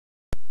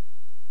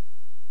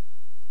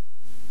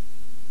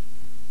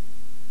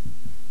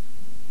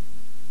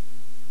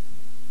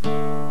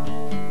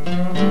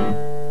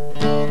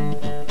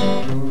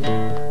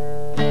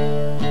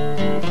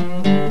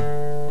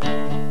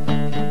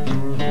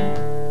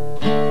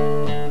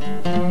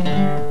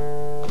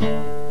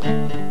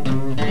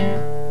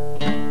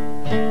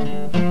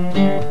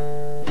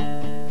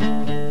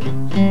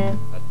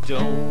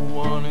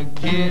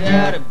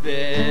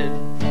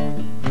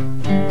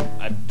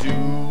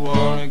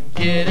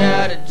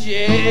out of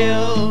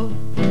jail.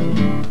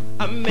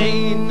 I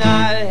may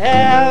not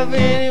have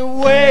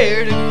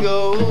anywhere to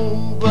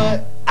go,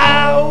 but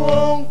I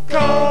won't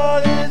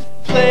call this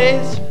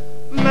place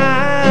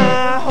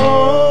my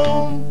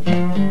home.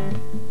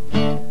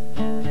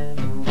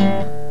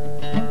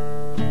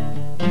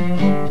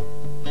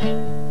 I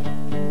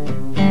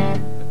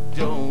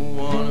don't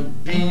wanna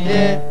be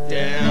let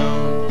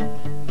down,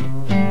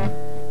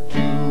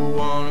 do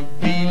wanna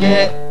be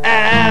let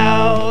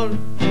out.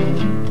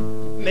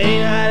 May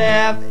not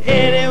have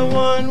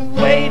anyone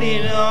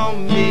waiting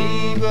on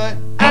me, but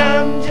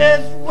I'm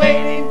just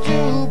waiting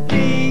to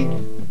be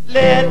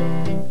let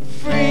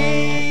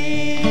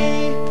free.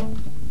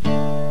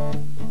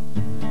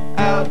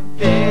 Out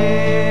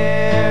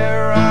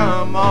there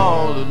I'm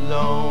all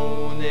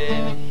alone,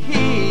 and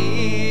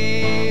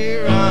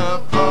here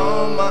I'm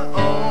on my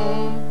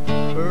own.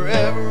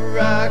 Wherever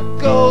I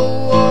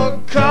go or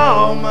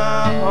call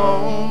my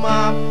home,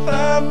 I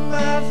find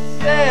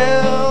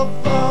myself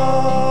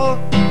all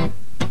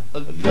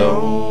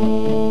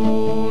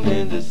alone,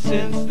 in the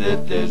sense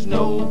that there's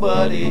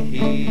nobody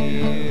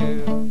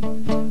here.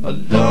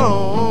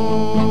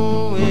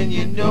 Alone when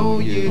you know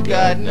you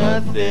got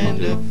nothing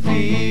to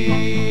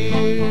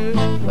fear.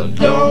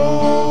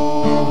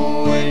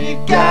 Alone when you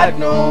got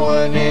no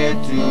one here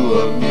to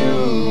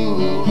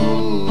amuse.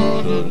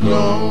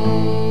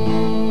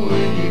 Alone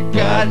when you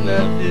got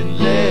nothing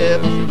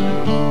left to lose.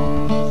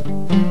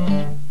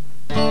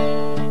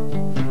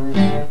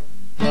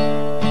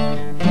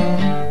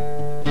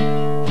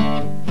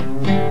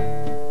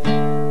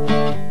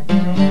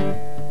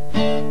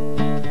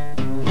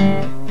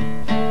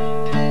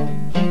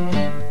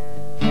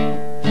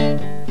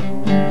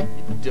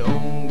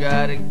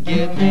 Gotta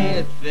give me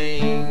a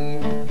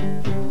thing,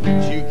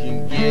 but you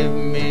can give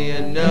me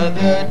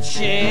another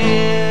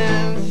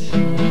chance.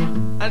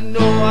 I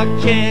know I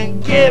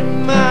can't get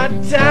my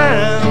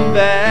time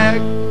back,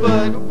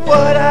 but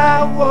what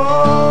I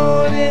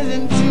want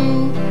isn't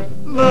too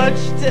much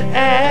to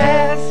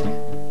ask.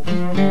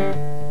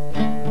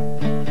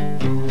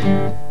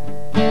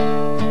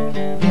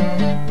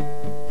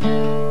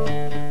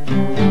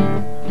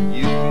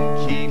 You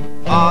can keep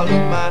all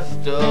of my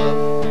stuff,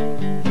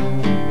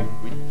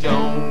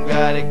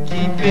 gotta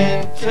keep in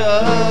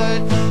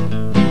touch.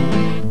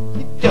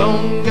 You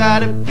don't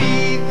gotta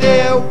be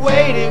there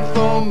waiting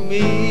for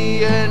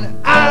me, and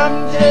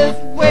I'm just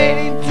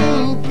waiting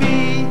to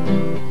be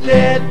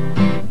let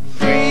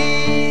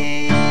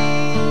free.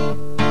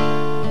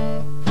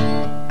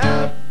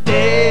 Out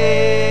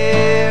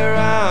there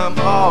I'm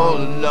all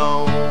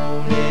alone,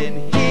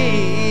 and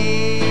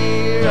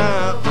here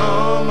I'm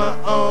on my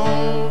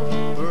own.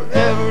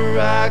 Wherever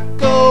I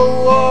go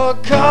or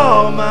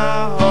call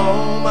my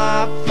home,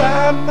 I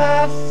find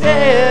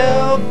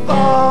myself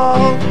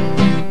all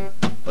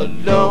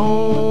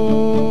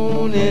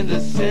alone, in the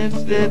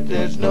sense that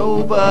there's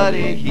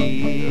nobody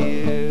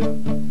here.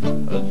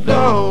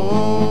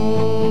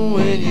 Alone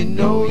when you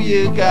know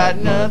you got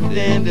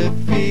nothing to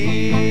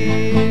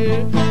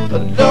fear.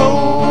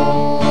 Alone